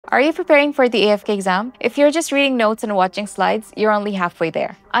Are you preparing for the AFK exam? If you're just reading notes and watching slides, you're only halfway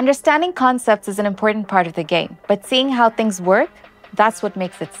there. Understanding concepts is an important part of the game, but seeing how things work, that's what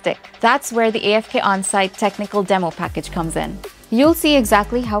makes it stick. That's where the AFK On-Site Technical Demo Package comes in. You'll see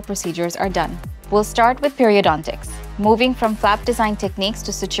exactly how procedures are done. We'll start with periodontics, moving from flap design techniques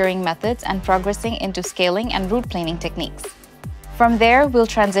to suturing methods and progressing into scaling and root planing techniques. From there, we'll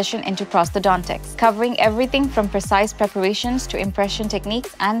transition into prosthodontics, covering everything from precise preparations to impression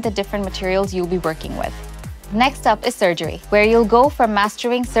techniques and the different materials you'll be working with. Next up is surgery, where you'll go from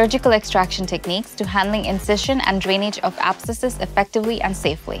mastering surgical extraction techniques to handling incision and drainage of abscesses effectively and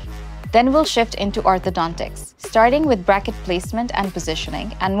safely. Then we'll shift into orthodontics, starting with bracket placement and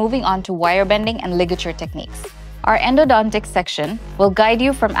positioning and moving on to wire bending and ligature techniques. Our endodontics section will guide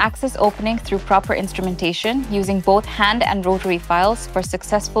you from access opening through proper instrumentation using both hand and rotary files for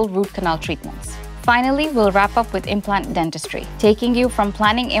successful root canal treatments. Finally, we'll wrap up with implant dentistry, taking you from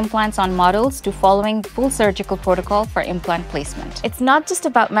planning implants on models to following full surgical protocol for implant placement. It's not just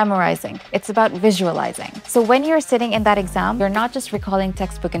about memorizing, it's about visualizing. So when you're sitting in that exam, you're not just recalling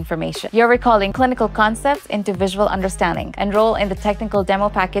textbook information, you're recalling clinical concepts into visual understanding. Enroll in the technical demo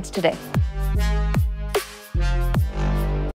package today.